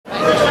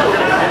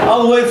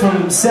All the way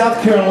from South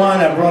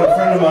Carolina, I brought a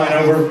friend of mine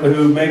over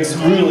who makes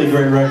really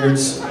great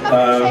records.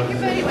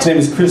 His name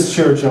is Chris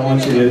Church. I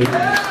want you to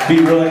be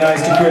really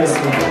nice to Chris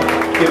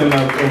and give him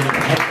a...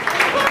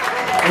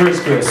 Where is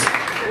Chris? Is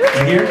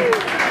he here?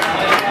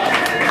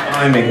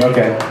 Behind me,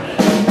 okay.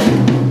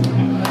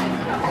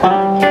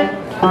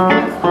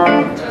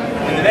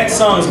 And the next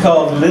song is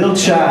called Little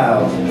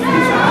Child.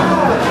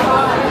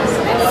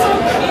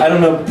 I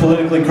don't know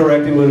politically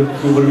correct we would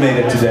have made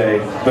it today,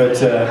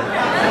 but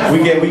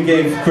we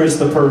gave Chris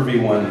the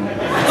pervy one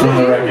from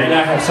the record. And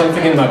I have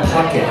something in my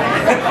pocket.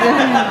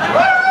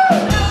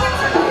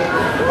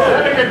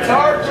 A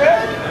guitar,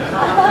 Jack?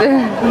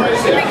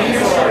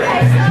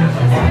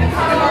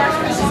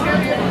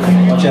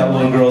 Watch out,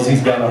 little girls,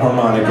 he's got a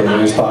harmonica in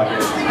his pocket.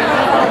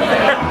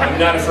 I'm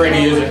not afraid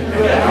to use it.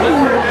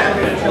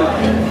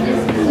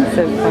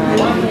 So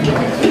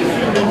fun.